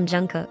came from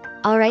Jungkook.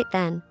 Alright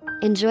then,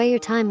 enjoy your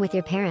time with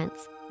your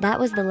parents. That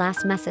was the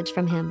last message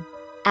from him.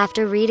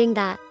 After reading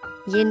that,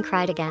 Yin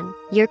cried again.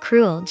 You're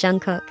cruel,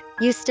 Jungkook.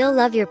 You still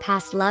love your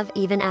past love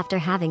even after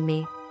having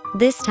me.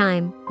 This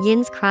time,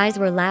 Yin's cries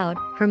were loud.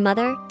 Her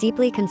mother,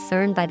 deeply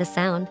concerned by the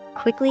sound,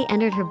 quickly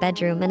entered her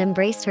bedroom and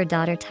embraced her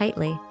daughter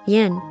tightly.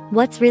 Yin,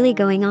 what's really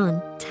going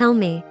on? Tell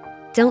me.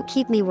 Don't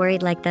keep me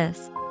worried like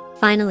this.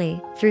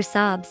 Finally, through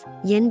sobs,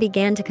 Yin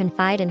began to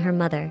confide in her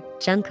mother,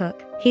 Jungkook.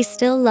 He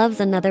still loves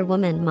another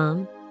woman,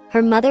 Mom.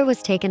 Her mother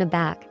was taken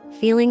aback,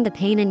 feeling the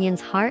pain in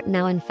Yin's heart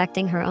now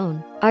infecting her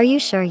own. Are you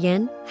sure,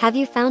 Yin? Have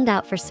you found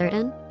out for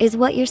certain? Is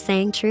what you're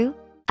saying true?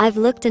 I've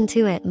looked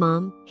into it,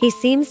 Mom. He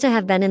seems to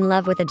have been in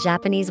love with a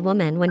Japanese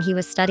woman when he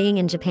was studying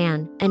in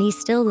Japan, and he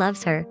still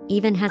loves her,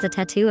 even has a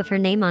tattoo of her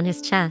name on his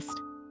chest.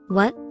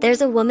 What? There's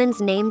a woman's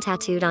name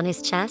tattooed on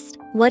his chest?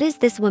 What is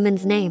this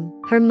woman's name?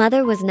 Her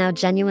mother was now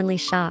genuinely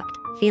shocked,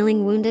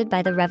 feeling wounded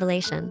by the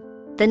revelation.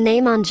 The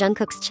name on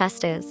Jungkook's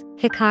chest is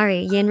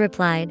Hikari, Yin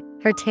replied,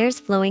 her tears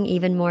flowing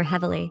even more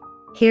heavily.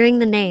 Hearing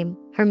the name,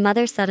 her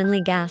mother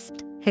suddenly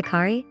gasped.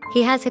 Hikari?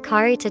 He has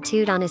Hikari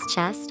tattooed on his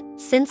chest?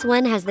 Since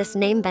when has this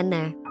name been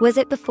there? Was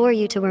it before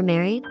you two were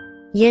married?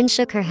 Yin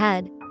shook her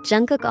head.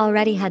 Jungkook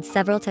already had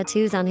several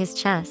tattoos on his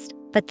chest,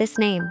 but this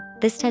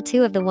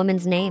tattoo of the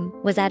woman's name,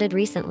 was added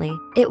recently.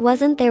 It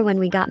wasn't there when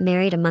we got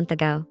married a month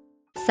ago.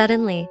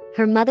 Suddenly,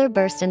 her mother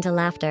burst into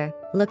laughter,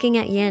 looking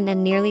at Yin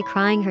and nearly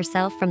crying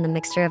herself from the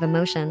mixture of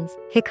emotions.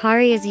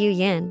 Hikari is you,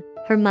 Yin,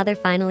 her mother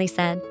finally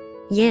said.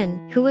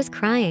 Yin, who was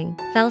crying,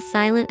 fell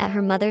silent at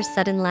her mother's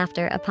sudden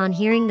laughter upon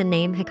hearing the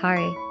name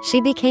Hikari.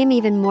 She became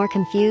even more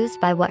confused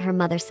by what her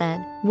mother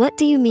said. What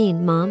do you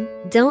mean, Mom?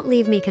 Don't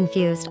leave me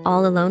confused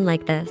all alone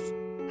like this.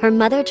 Her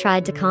mother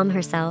tried to calm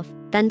herself,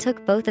 then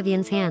took both of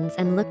Yin's hands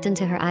and looked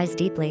into her eyes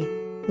deeply.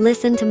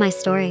 Listen to my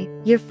story.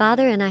 Your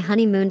father and I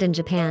honeymooned in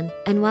Japan,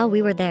 and while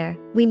we were there,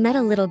 we met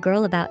a little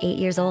girl about 8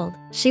 years old.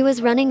 She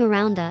was running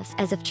around us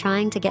as if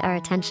trying to get our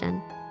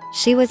attention.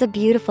 She was a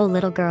beautiful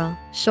little girl.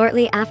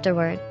 Shortly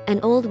afterward,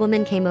 an old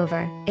woman came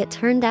over. It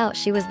turned out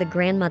she was the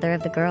grandmother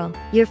of the girl.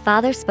 Your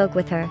father spoke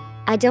with her.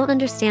 I don't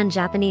understand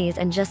Japanese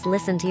and just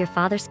listened to your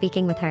father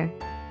speaking with her.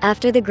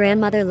 After the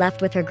grandmother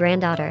left with her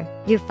granddaughter,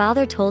 your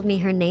father told me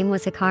her name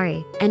was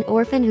Hikari, an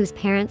orphan whose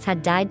parents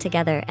had died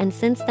together, and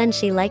since then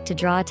she liked to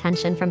draw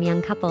attention from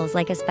young couples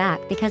like us back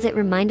because it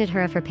reminded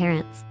her of her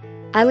parents.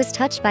 I was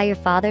touched by your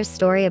father's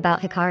story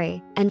about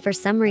Hikari, and for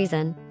some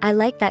reason, I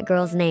like that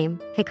girl's name,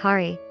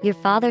 Hikari. Your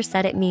father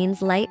said it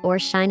means light or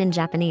shine in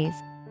Japanese.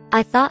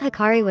 I thought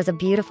Hikari was a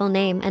beautiful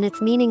name and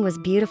its meaning was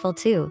beautiful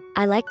too.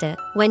 I liked it.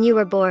 When you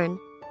were born,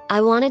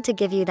 I wanted to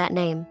give you that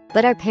name,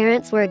 but our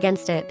parents were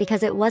against it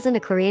because it wasn't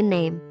a Korean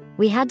name.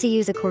 We had to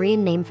use a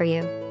Korean name for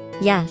you.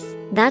 Yes,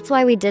 that's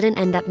why we didn't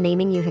end up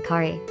naming you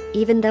Hikari,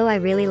 even though I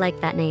really liked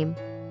that name.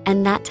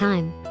 And that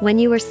time, when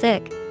you were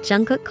sick,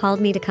 Jungkook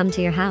called me to come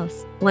to your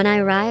house. When I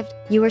arrived,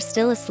 you were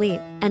still asleep,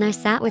 and I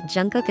sat with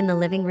Jungkook in the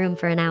living room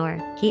for an hour.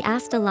 He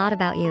asked a lot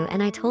about you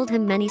and I told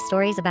him many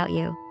stories about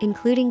you,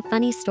 including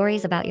funny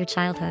stories about your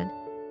childhood.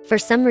 For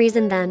some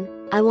reason then,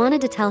 I wanted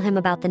to tell him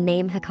about the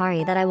name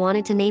Hikari that I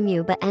wanted to name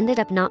you but ended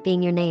up not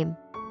being your name.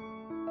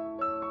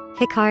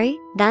 Hikari?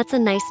 That's a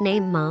nice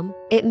name, Mom.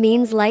 It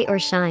means light or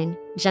shine,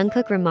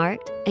 Jungkook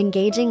remarked,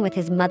 engaging with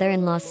his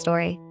mother-in-law's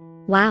story.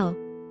 Wow.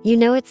 You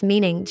know its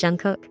meaning,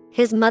 Jungkook.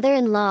 His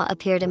mother-in-law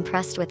appeared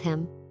impressed with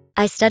him.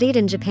 I studied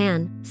in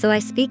Japan, so I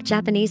speak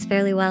Japanese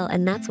fairly well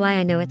and that's why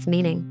I know its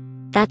meaning.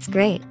 That's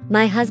great.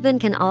 My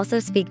husband can also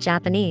speak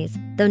Japanese,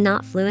 though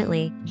not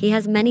fluently. He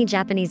has many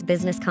Japanese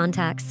business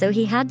contacts, so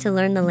he had to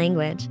learn the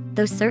language,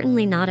 though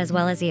certainly not as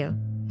well as you.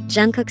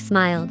 Jungkook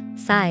smiled,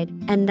 sighed,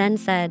 and then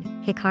said,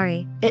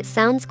 Hikari. It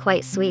sounds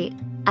quite sweet.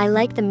 I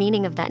like the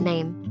meaning of that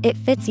name. It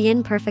fits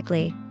Yin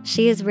perfectly.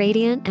 She is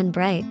radiant and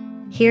bright.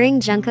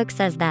 Hearing Jungkook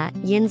says that,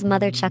 Yin's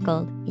mother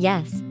chuckled.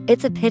 Yes,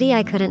 it's a pity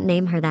I couldn't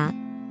name her that.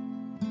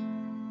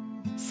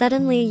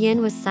 Suddenly,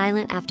 Yin was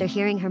silent after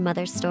hearing her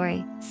mother's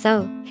story.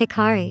 So,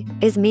 Hikari,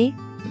 is me?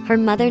 Her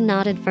mother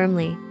nodded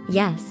firmly.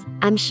 Yes,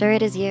 I'm sure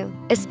it is you.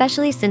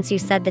 Especially since you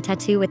said the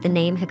tattoo with the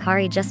name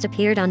Hikari just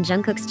appeared on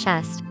Jungkook's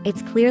chest.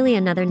 It's clearly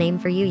another name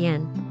for you,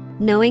 Yin.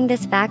 Knowing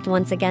this fact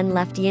once again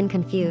left Yin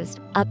confused,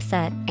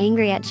 upset,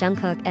 angry at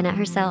Jungkook and at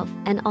herself,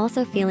 and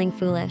also feeling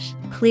foolish.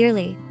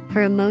 Clearly,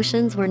 her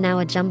emotions were now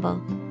a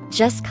jumble.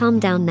 Just calm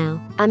down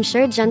now. I'm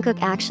sure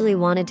Jungkook actually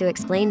wanted to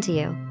explain to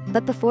you,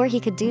 but before he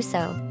could do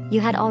so,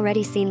 you had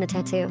already seen the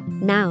tattoo.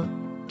 Now,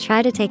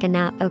 try to take a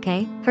nap,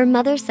 okay? Her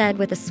mother said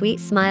with a sweet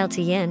smile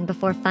to Yin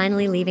before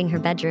finally leaving her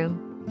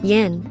bedroom.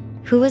 Yin,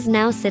 who was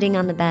now sitting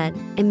on the bed,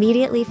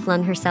 immediately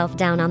flung herself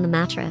down on the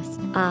mattress.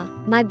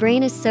 My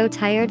brain is so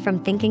tired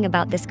from thinking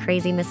about this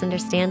crazy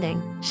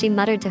misunderstanding, she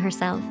muttered to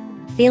herself.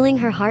 Feeling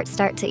her heart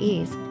start to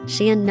ease,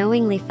 she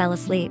unknowingly fell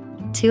asleep.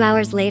 2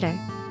 hours later,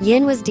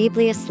 Yin was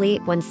deeply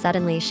asleep when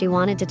suddenly she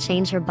wanted to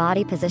change her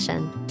body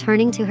position,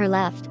 turning to her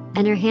left,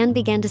 and her hand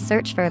began to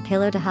search for a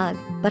pillow to hug,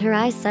 but her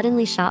eyes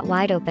suddenly shot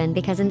wide open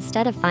because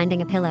instead of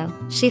finding a pillow,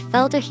 she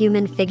felt a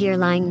human figure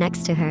lying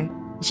next to her.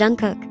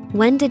 Jungkook,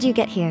 when did you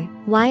get here?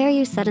 Why are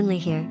you suddenly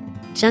here?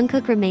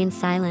 Jungkook remained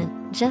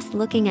silent, just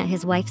looking at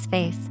his wife's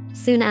face.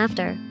 Soon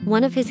after,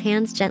 one of his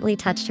hands gently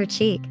touched her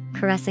cheek,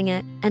 caressing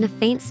it, and a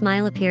faint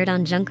smile appeared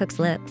on Jungkook's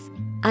lips.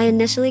 I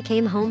initially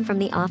came home from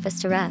the office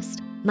to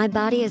rest. My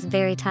body is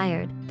very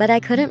tired, but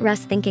I couldn't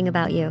rest thinking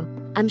about you.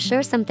 I'm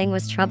sure something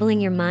was troubling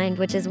your mind,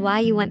 which is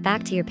why you went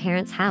back to your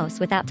parents' house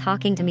without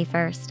talking to me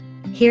first."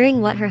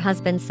 Hearing what her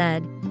husband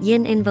said,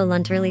 Yin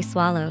involuntarily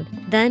swallowed.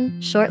 Then,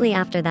 shortly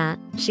after that,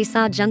 she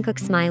saw Jungkook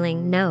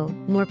smiling. No,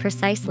 more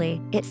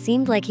precisely, it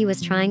seemed like he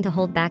was trying to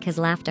hold back his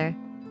laughter.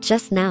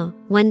 "Just now,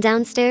 when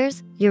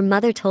downstairs, your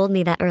mother told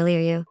me that earlier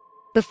you..."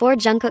 Before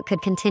Jungkook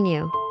could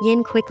continue,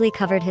 Yin quickly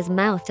covered his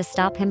mouth to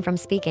stop him from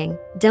speaking.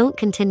 "Don't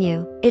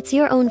continue. It's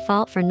your own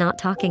fault for not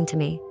talking to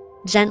me."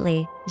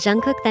 Gently,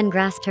 Jungkook then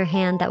grasped her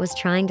hand that was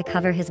trying to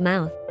cover his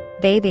mouth.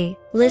 "Baby,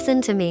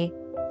 listen to me.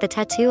 The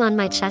tattoo on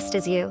my chest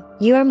is you.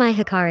 You are my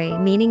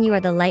Hikari, meaning you are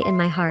the light in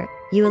my heart.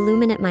 You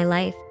illuminate my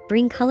life,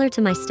 bring color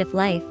to my stiff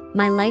life,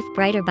 my life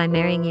brighter by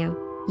marrying you."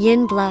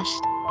 Yin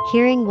blushed,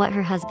 hearing what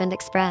her husband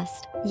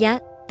expressed.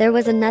 Yet, there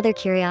was another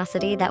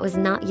curiosity that was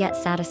not yet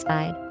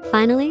satisfied.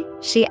 Finally,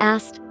 she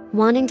asked,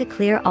 wanting to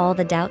clear all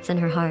the doubts in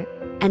her heart.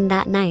 "And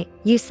that night,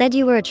 you said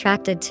you were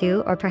attracted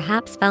to or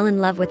perhaps fell in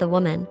love with a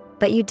woman,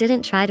 but you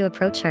didn't try to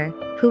approach her.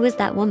 Who was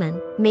that woman?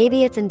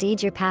 Maybe it's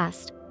indeed your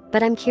past,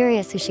 but I'm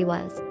curious who she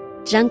was."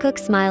 Jungkook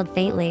smiled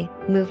faintly,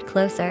 moved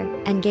closer,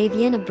 and gave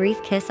Yin a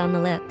brief kiss on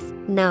the lips.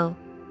 "No.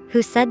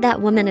 Who said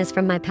that woman is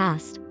from my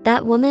past?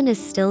 That woman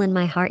is still in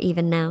my heart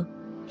even now."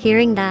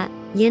 Hearing that,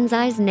 Yin's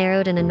eyes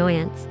narrowed in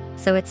annoyance.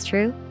 "So it's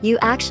true? You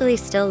actually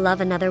still love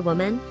another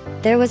woman?"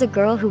 "There was a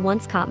girl who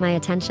once caught my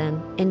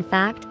attention. In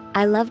fact,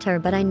 I loved her,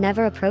 but I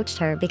never approached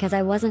her because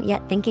I wasn't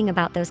yet thinking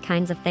about those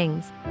kinds of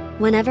things.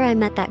 Whenever I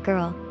met that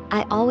girl,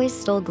 I always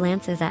stole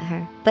glances at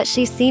her, but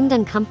she seemed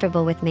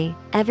uncomfortable with me.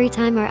 Every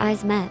time our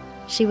eyes met,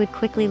 she would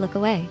quickly look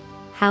away.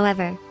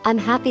 However, I'm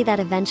happy that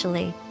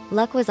eventually,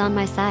 luck was on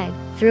my side.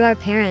 Through our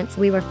parents,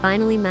 we were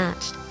finally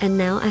matched, and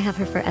now I have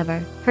her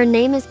forever. Her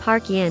name is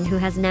Park Yin, who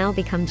has now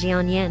become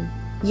Jeon Yin."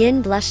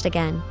 Yin blushed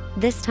again,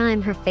 this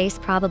time her face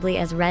probably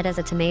as red as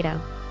a tomato.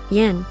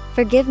 "Yin,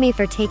 forgive me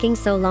for taking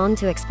so long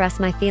to express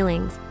my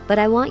feelings, but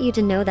I want you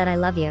to know that I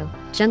love you,"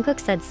 Jungkook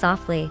said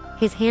softly.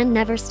 His hand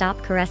never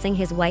stopped caressing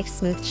his wife's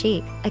smooth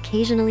cheek,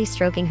 occasionally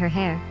stroking her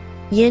hair.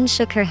 Yin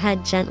shook her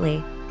head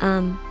gently.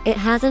 It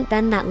hasn't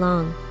been that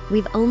long.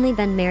 We've only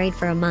been married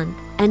for a month,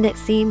 and it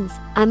seems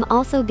I'm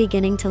also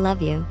beginning to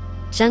love you."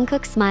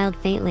 Jungkook smiled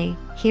faintly,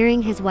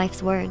 hearing his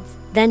wife's words.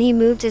 Then he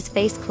moved his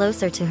face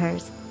closer to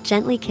hers,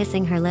 gently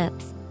kissing her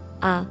lips.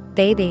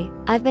 Baby,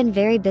 I've been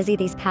very busy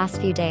these past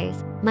few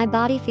days. My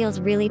body feels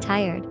really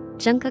tired,"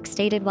 Jungkook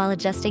stated while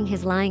adjusting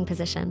his lying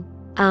position.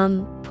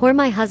 Poor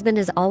my husband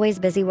is always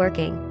busy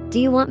working. Do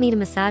you want me to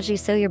massage you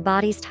so your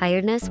body's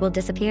tiredness will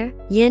disappear?"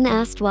 Yin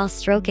asked while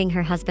stroking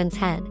her husband's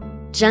head.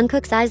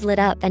 Jungkook's eyes lit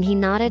up and he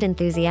nodded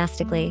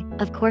enthusiastically.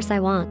 "Of course I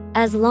want,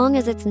 as long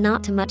as it's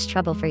not too much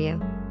trouble for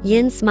you."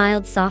 Yin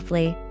smiled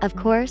softly. "Of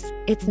course,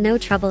 it's no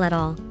trouble at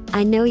all.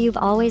 I know you've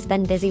always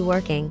been busy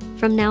working.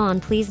 From now on,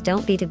 please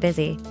don't be too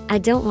busy. I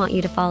don't want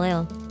you to fall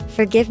ill."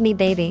 "Forgive me,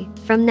 baby.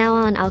 From now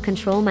on, I'll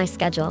control my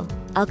schedule.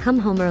 I'll come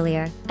home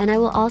earlier, and I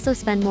will also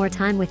spend more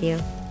time with you."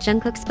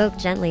 Jungkook spoke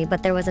gently,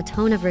 but there was a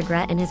tone of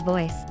regret in his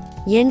voice.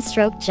 Yin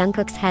stroked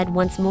Jungkook's head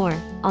once more.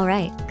 "All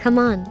right, come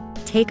on.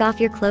 Take off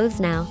your clothes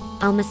now.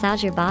 I'll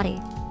massage your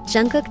body."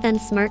 Jungkook then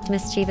smirked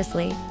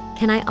mischievously.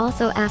 "Can I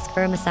also ask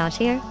for a massage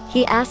here?"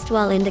 he asked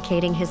while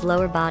indicating his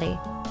lower body.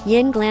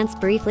 Yin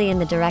glanced briefly in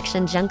the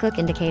direction Jungkook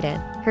indicated,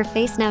 her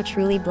face now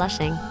truly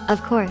blushing.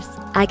 "Of course,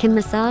 I can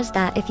massage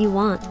that if you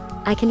want.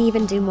 I can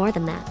even do more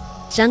than that."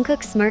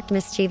 Jungkook smirked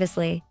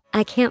mischievously.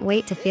 "I can't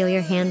wait to feel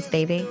your hands,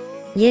 baby."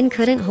 Yin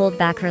couldn't hold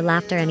back her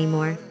laughter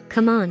anymore.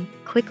 "Come on,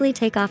 quickly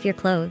take off your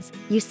clothes.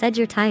 You said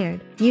you're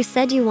tired. You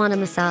said you want a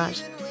massage.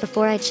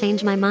 Before I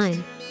change my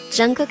mind."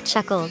 Jungkook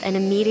chuckled and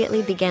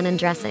immediately began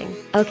undressing.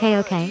 Okay,